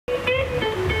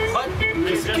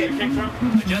kick drum?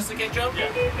 Adjust the kick drum? Yeah.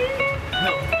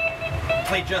 No.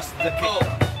 Play just the kick drum.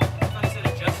 I thought he said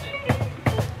adjust it.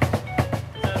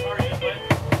 Is that part you play?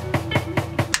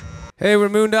 Hey, we're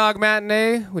Moondog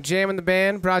Matinee with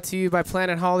JAMINTHEVAN, brought to you by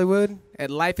Planet Hollywood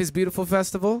at Life is Beautiful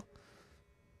Festival.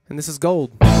 And this is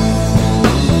Gold.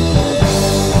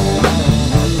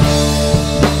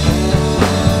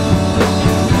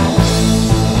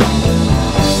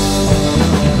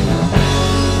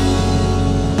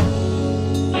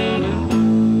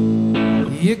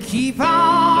 You keep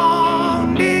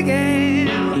on digging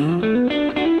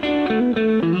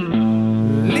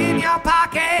in your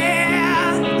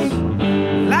pockets,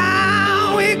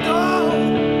 now we go.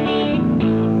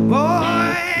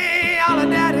 Boy, all of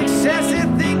that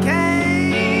excessive thinking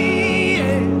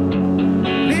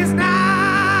is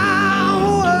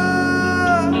now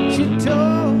what you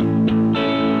told.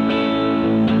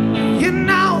 You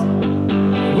know,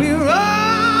 we're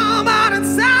all about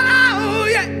inside out,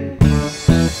 yeah.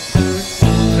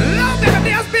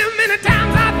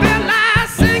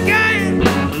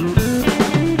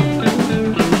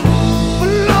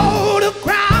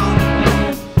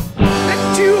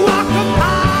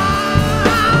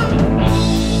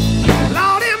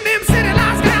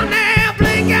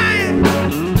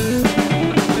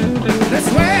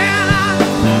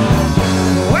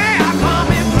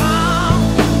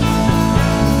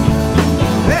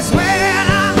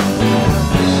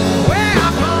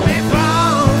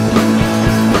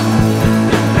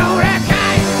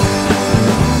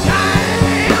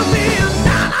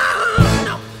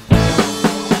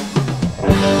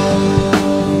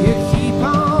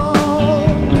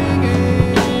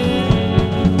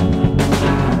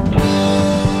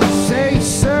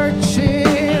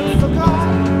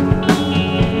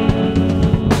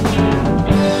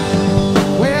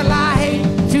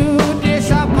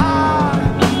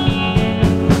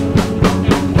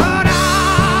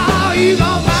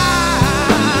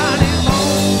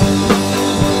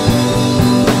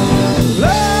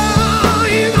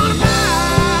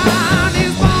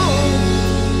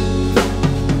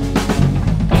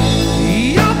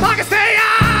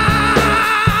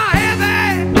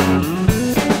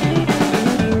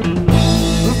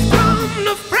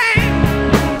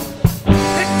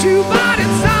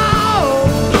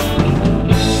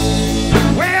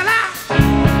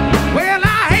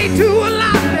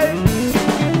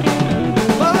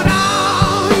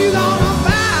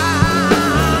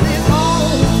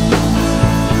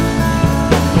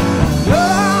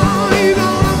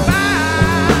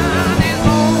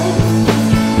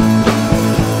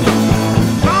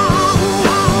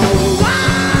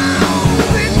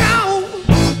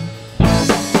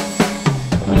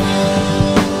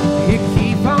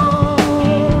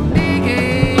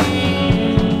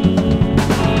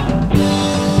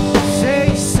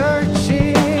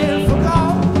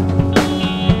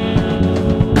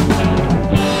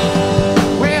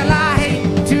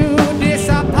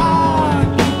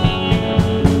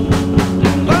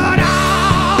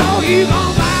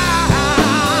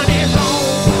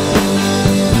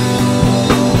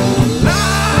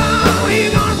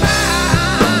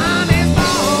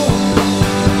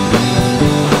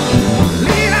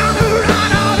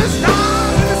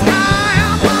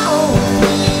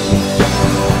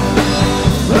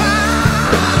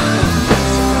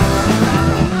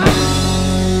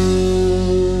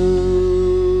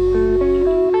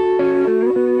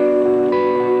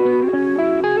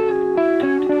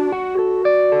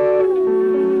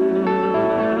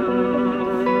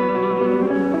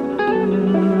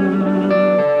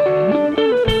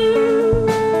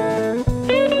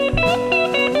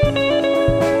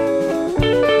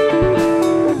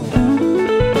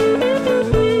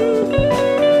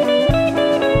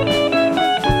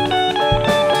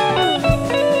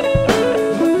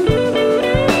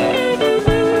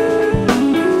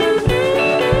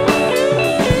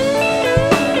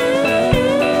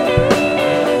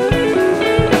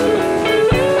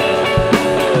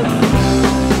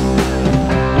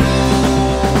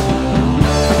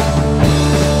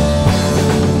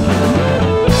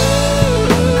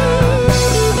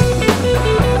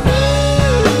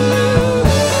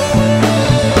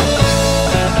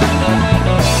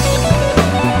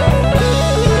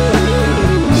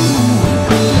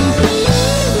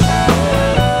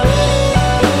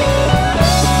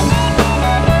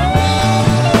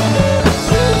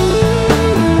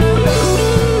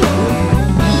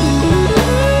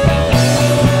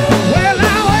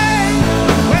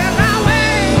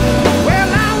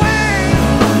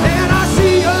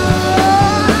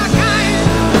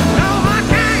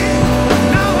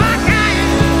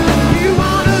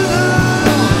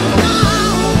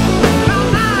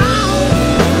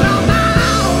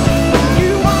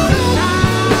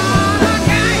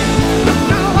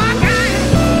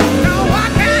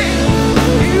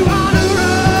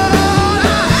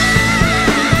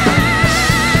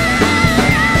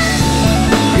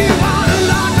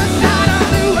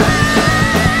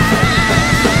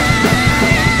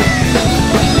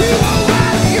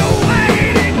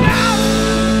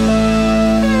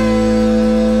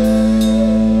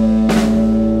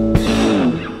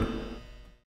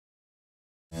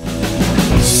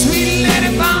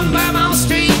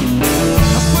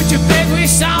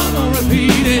 song on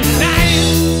repeat.